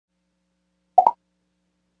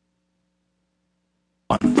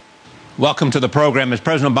Welcome to the program. As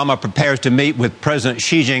President Obama prepares to meet with President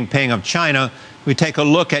Xi Jinping of China, we take a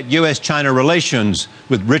look at U.S.-China relations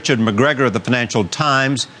with Richard McGregor of the Financial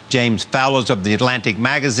Times, James Fallows of the Atlantic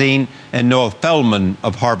Magazine, and Noah Feldman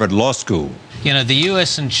of Harvard Law School. You know, the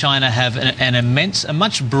U.S. and China have a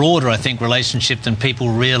much broader, I think, relationship than people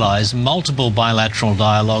realize. Multiple bilateral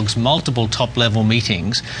dialogues, multiple top-level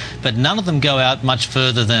meetings, but none of them go out much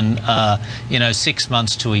further than, 6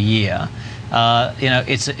 months to a year.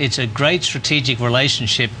 It's a great strategic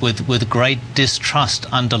relationship with great distrust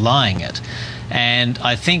underlying it. And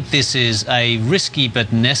I think this is a risky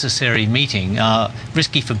but necessary meeting,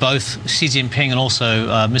 risky for both Xi Jinping and also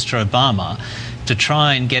Mr. Obama, to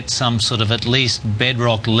try and get some sort of at least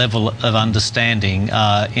bedrock level of understanding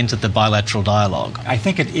into the bilateral dialogue. I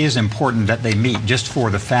think it is important that they meet just for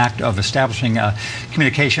the fact of establishing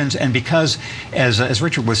communications, and because, as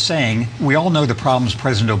Richard was saying, we all know the problems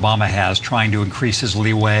President Obama has trying to increase his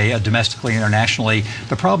leeway domestically and internationally.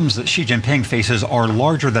 The problems that Xi Jinping faces are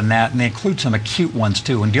larger than that, and they include some acute ones,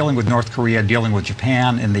 too, in dealing with North Korea, dealing with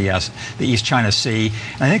Japan in the East China Sea.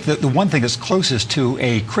 And I think that the one thing that's closest to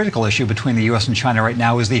a critical issue between the U.S. and China right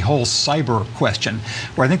now is the whole cyber question,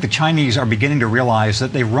 where I think the Chinese are beginning to realize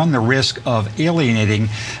that they run the risk of alienating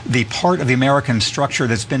the part of the American structure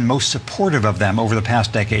that's been most supportive of them over the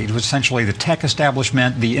past decade, essentially the tech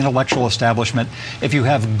establishment, the intellectual establishment. If you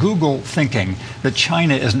have Google thinking that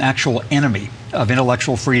China is an actual enemy of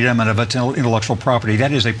intellectual freedom and of its intellectual property,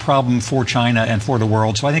 that is a problem for China and for the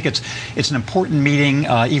world. So I think it's an important meeting,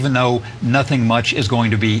 even though nothing much is going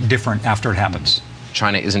to be different after it happens.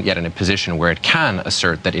 China isn't yet in a position where it can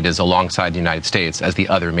assert that it is alongside the United States as the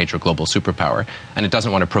other major global superpower, and it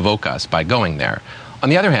doesn't want to provoke us by going there. On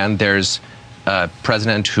the other hand, there's a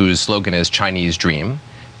president whose slogan is Chinese Dream.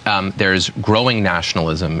 There's growing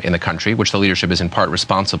nationalism in the country, which the leadership is in part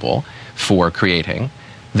responsible for creating.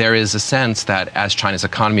 There is a sense that as China's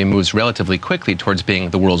economy moves relatively quickly towards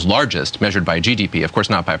being the world's largest, measured by GDP, of course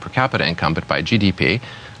not by per capita income, but by GDP,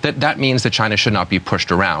 that means that China should not be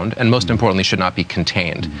pushed around, and most importantly, should not be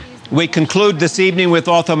contained. We conclude this evening with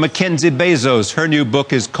author MacKenzie Bezos. Her new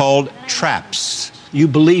book is called Traps. You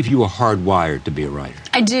believe you are hardwired to be a writer.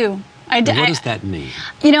 I do. What does that mean?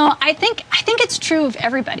 You know, I think it's true of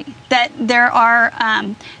everybody that there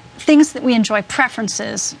are things that we enjoy,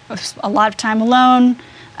 preferences. A lot of time alone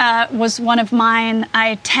was one of mine.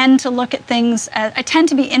 I tend to look at things, I tend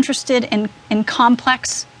to be interested in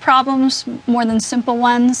complex problems more than simple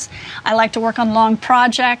ones. I like to work on long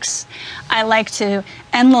projects. I like to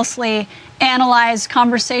endlessly analyze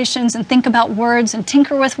conversations and think about words and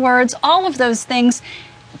tinker with words. All of those things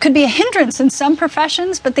could be a hindrance in some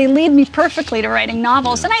professions, but they lead me perfectly to writing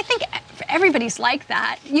novels. And I think everybody's like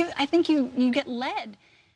that. I think you get led.